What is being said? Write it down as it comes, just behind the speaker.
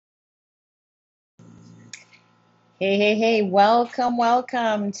Hey, welcome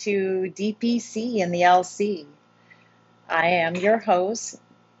to DPC and the LC. I am your host,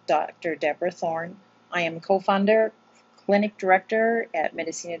 Dr. Deborah Thorne. I am co-founder, clinic director at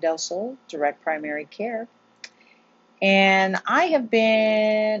Medicina del Sol, Direct Primary Care. And I have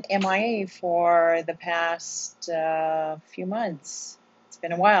been MIA for the past few months. It's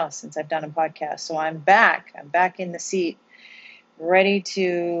been a while since I've done a podcast, so I'm back. I'm back in the seat, ready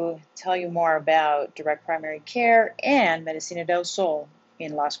to tell you more about direct primary care and Medicina del Sol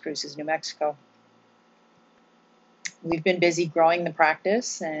in Las Cruces, New Mexico. We've been busy growing the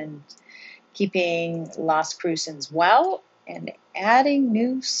practice and keeping Las Cruces well and adding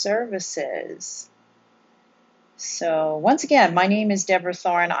new services. So once again, my name is Deborah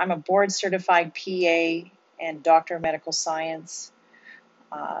Thorne. I'm a board certified PA and doctor of medical science.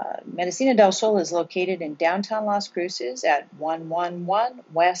 Medicina del Sol is located in downtown Las Cruces at 111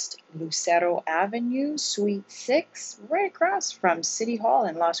 West Lucero Avenue, Suite 6, right across from City Hall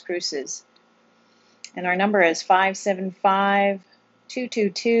in Las Cruces. And our number is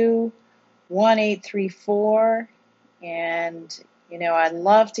 575-222-1834. And, I'd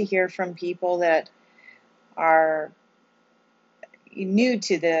love to hear from people that are new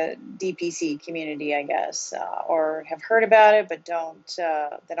to the DPC community, I guess, or have heard about it but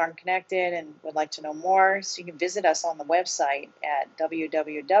that aren't connected and would like to know more. So you can visit us on the website at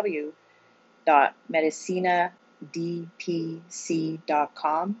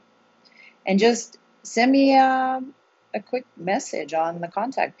www.medicinadpc.com and just send me a quick message on the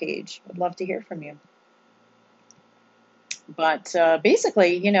contact page. Would love to hear from you. But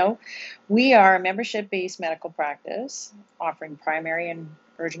basically, we are a membership-based medical practice offering primary and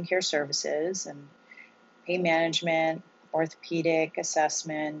urgent care services and pain management, orthopedic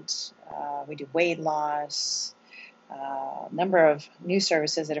assessment. We do weight loss, a number of new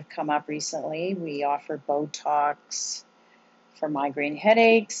services that have come up recently. We offer Botox for migraine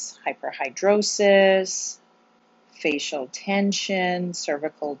headaches, hyperhidrosis, facial tension,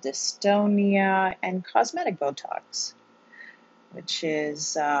 cervical dystonia, and cosmetic Botox, which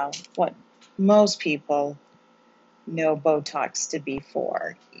is what most people know Botox to be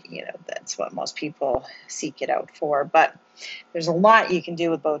for. That's what most people seek it out for. But there's a lot you can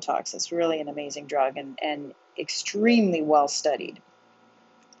do with Botox. It's really an amazing drug and extremely well studied.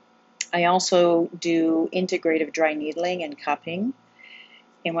 I also do integrative dry needling and cupping.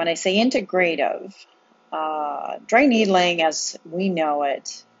 And when I say integrative, dry needling as we know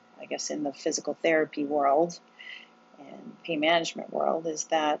it, I guess in the physical therapy world, and pain management world is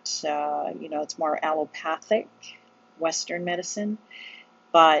that, it's more allopathic Western medicine.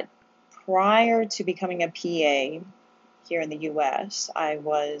 But prior to becoming a PA here in the US, I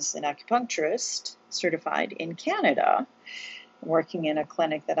was an acupuncturist certified in Canada, working in a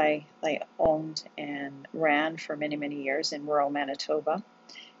clinic that I owned and ran for many, many years in rural Manitoba.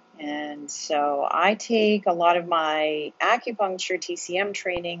 And so I take a lot of my acupuncture TCM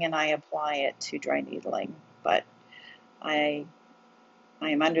training and I apply it to dry needling. But I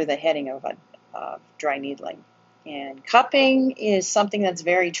am under the heading of dry needling. And cupping is something that's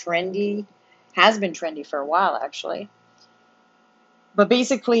very trendy, has been trendy for a while actually. But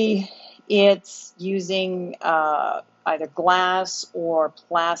basically, it's using either glass or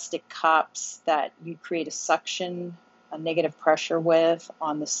plastic cups that you create a negative pressure with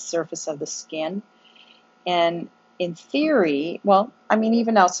on the surface of the skin. And in theory,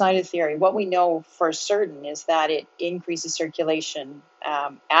 even outside of theory, what we know for certain is that it increases circulation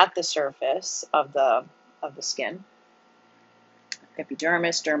at the surface of the skin,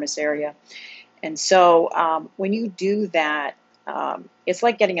 epidermis, dermis area. And so when you do that, it's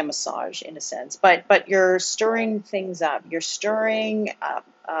like getting a massage in a sense, but you're stirring things up. You're stirring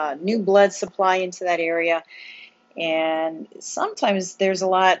new blood supply into that area. And sometimes there's a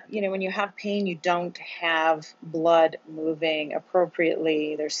lot, when you have pain, you don't have blood moving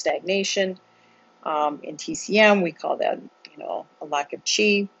appropriately. There's stagnation. In TCM, we call that, a lack of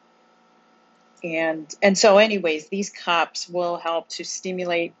chi. And so anyways, these cups will help to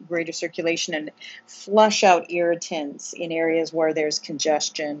stimulate greater circulation and flush out irritants in areas where there's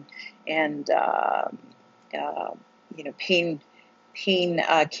congestion and pain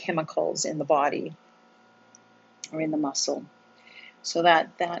chemicals in the body or in the muscle. So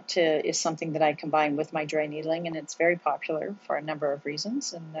that is something that I combine with my dry needling, and it's very popular for a number of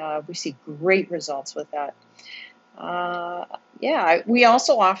reasons, and we see great results with that. We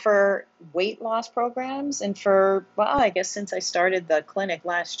also offer weight loss programs, and I guess since I started the clinic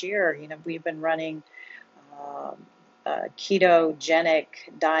last year, we've been running a ketogenic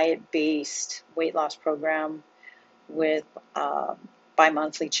diet-based weight loss program with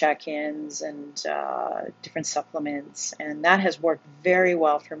bi-monthly check-ins and different supplements, and that has worked very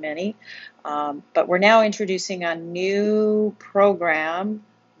well for many. But we're now introducing a new program,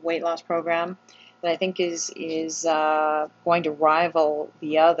 weight loss program, that I think is going to rival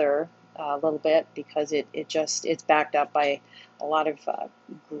the other a little bit, because it's backed up by a lot of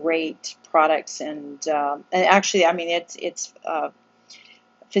great products, and actually, I mean, it's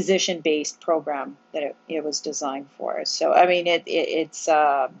physician-based program that it was designed for. So I mean, it's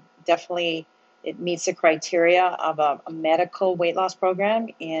definitely, it meets the criteria of a medical weight loss program,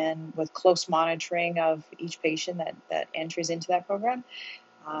 and with close monitoring of each patient that enters into that program.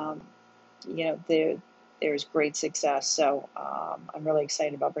 Um, there's great success. So I'm really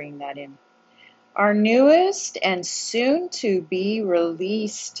excited about bringing that in. Our newest and soon to be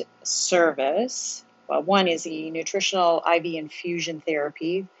released service, well, one is the nutritional IV infusion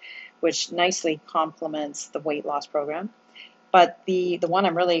therapy, which nicely complements the weight loss program. But the one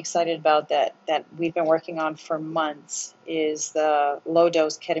I'm really excited about that we've been working on for months is the low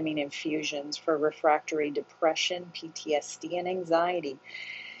dose ketamine infusions for refractory depression, PTSD, and anxiety.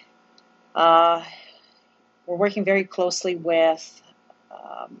 We're working very closely with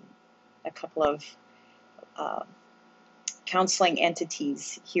a couple of counseling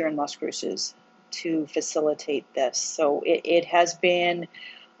entities here in Las Cruces to facilitate this. So it has been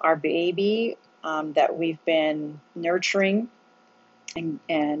our baby that we've been nurturing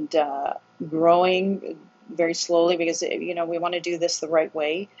and growing very slowly, because we want to do this the right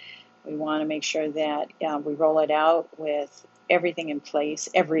way. We want to make sure that we roll it out with everything in place,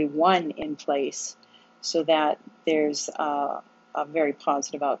 everyone in place, so that there's a very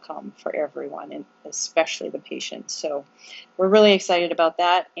positive outcome for everyone, and especially the patient. So we're really excited about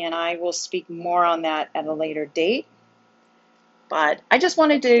that, and I will speak more on that at a later date. But I just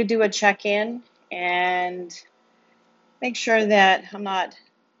wanted to do a check-in and make sure that I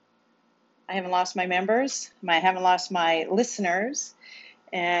haven't lost my members, I haven't lost my listeners,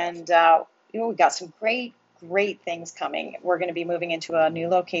 and we got some great things coming. We're going to be moving into a new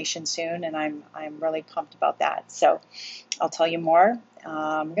location soon, and I'm really pumped about that. So I'll tell you more.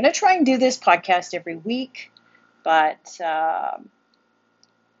 I'm going to try and do this podcast every week, but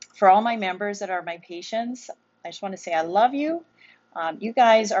for all my members that are my patients, I just want to say I love you. You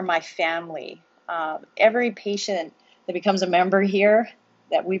guys are my family. Every patient that becomes a member here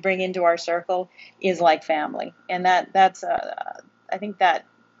that we bring into our circle is like family, and that's I think that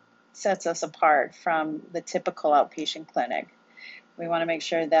sets us apart from the typical outpatient clinic. We want to make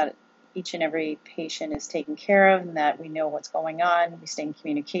sure that each and every patient is taken care of, and that we know what's going on. We stay in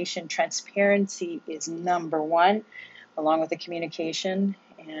communication. Transparency is number one, along with the communication,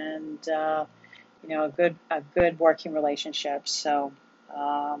 and a good working relationship. So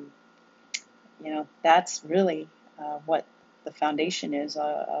that's really what the foundation is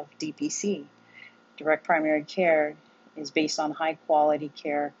of DPC. Direct primary care is based on high quality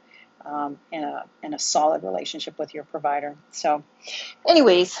care, and a solid relationship with your provider. So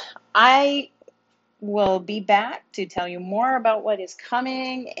anyways, I will be back to tell you more about what is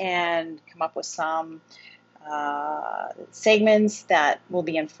coming and come up with some segments that will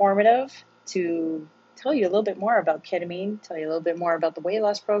be informative to tell you a little bit more about ketamine, tell you a little bit more about the weight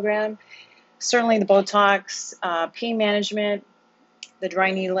loss program, certainly the Botox, pain management, the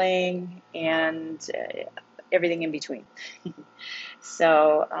dry needling, and everything in between.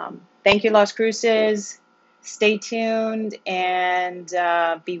 So thank you, Las Cruces. Stay tuned and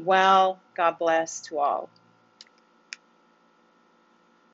be well. God bless to all.